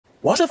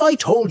What if I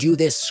told you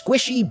this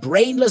squishy,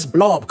 brainless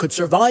blob could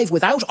survive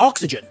without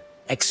oxygen,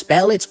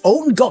 expel its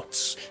own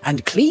guts,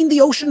 and clean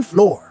the ocean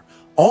floor,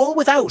 all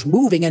without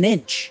moving an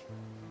inch?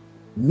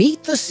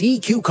 Meet the sea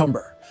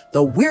cucumber,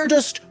 the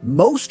weirdest,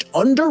 most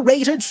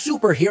underrated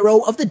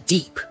superhero of the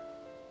deep.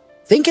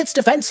 Think it's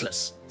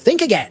defenseless.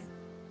 Think again.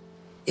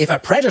 If a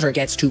predator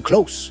gets too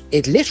close,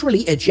 it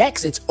literally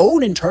ejects its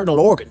own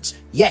internal organs,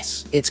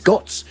 yes, its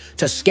guts,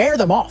 to scare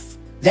them off,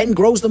 then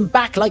grows them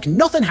back like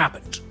nothing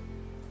happened.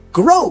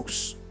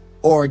 Gross!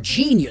 Or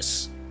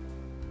genius.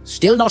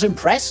 Still not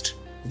impressed?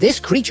 This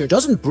creature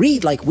doesn't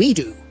breathe like we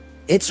do.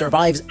 It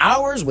survives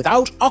hours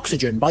without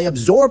oxygen by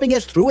absorbing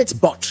it through its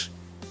butt.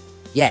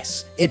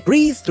 Yes, it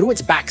breathes through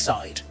its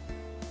backside.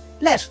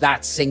 Let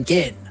that sink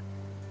in.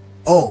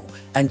 Oh,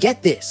 and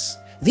get this.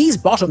 These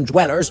bottom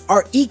dwellers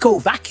are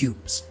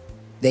eco-vacuums.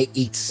 They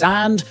eat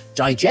sand,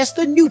 digest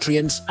the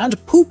nutrients,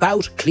 and poop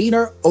out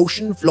cleaner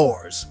ocean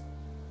floors.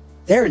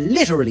 They're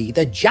literally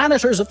the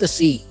janitors of the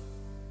sea.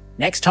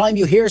 Next time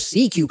you hear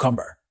sea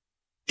cucumber,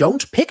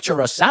 don't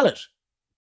picture a salad.